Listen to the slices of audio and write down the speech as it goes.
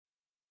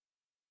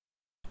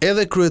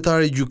Edhe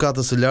kryetari i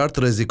Gjykatës së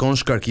Lartë rrezikon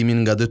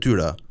shkarkimin nga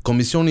detyra.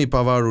 Komisioni i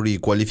pavarur i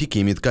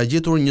kualifikimit ka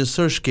gjetur një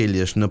sërë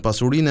shkeljes në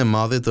pasurinë e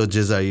madhe të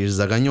Xhezair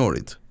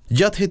Zaganjorit.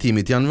 Gjatë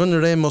hetimit janë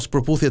vënë re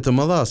mospërputhje të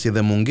mëdha si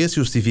dhe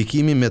mungesë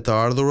justifikimi me të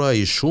ardhura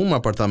i shumë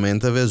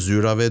apartamenteve,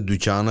 zyrave,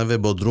 dyqaneve,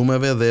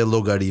 bodrumeve dhe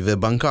llogarive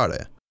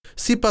bankare.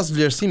 Sipas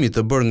vlerësimit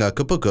të bërë nga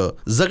KPK,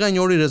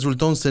 Zaganjori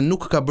rezulton se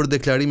nuk ka bërë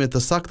deklarime të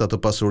sakta të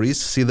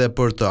pasurisë si dhe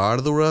për të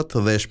ardhurat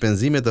dhe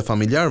shpenzimet e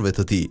familjarëve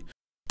të tij.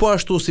 Po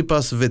ashtu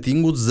sipas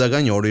vettingut,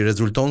 Zaganjori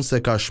rezulton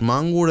se ka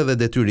shmangur edhe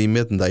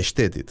detyrimet ndaj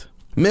shtetit.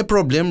 Me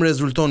problem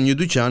rezulton një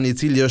dyqan i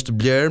cili është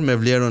bler me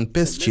vlerën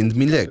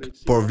 500.000 lekë,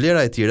 por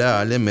vlera e tij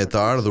reale me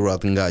të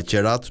ardhurat nga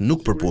qerat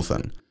nuk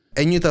përputhen.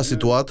 E njëjta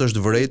situatë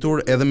është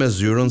vërejtur edhe me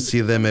zyrën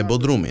si dhe me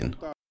bodrumin.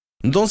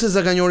 Ndonëse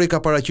Zaganjori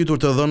ka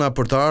paraqitur të dhëna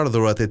për të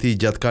ardhurat e tij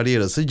gjatë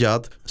karrierës së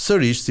gjatë,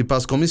 sërish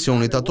sipas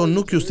komisionit ato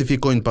nuk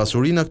justifikojnë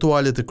pasurinë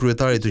aktuale të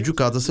kryetarit të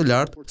Gjykatës së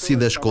Lartë,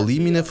 si dhe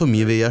shkollimin e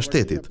fëmijëve jashtë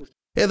shtetit.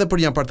 Edhe për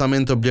një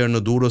apartament të blerë në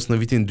Durrës në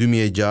vitin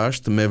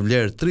 2006 me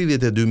vlerë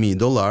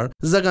 $32.000,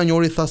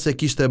 Zaganjori tha se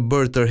kishte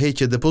bërë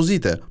tërheqje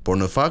depozite, por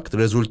në fakt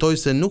rezultoi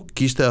se nuk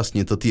kishte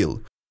asnjë të tillë.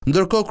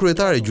 Ndërkohë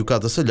kryetari i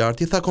Gjykatës së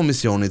Lartë i tha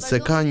komisionit se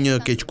ka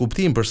një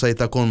keqkuptim për sa i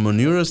takon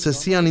mënyrës se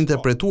si janë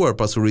interpretuar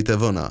pasuritë e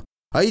vëna.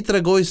 Ai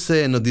tregoi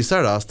se në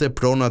disa raste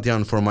pronat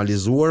janë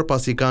formalizuar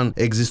pasi kanë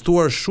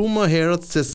ekzistuar shumë më herët se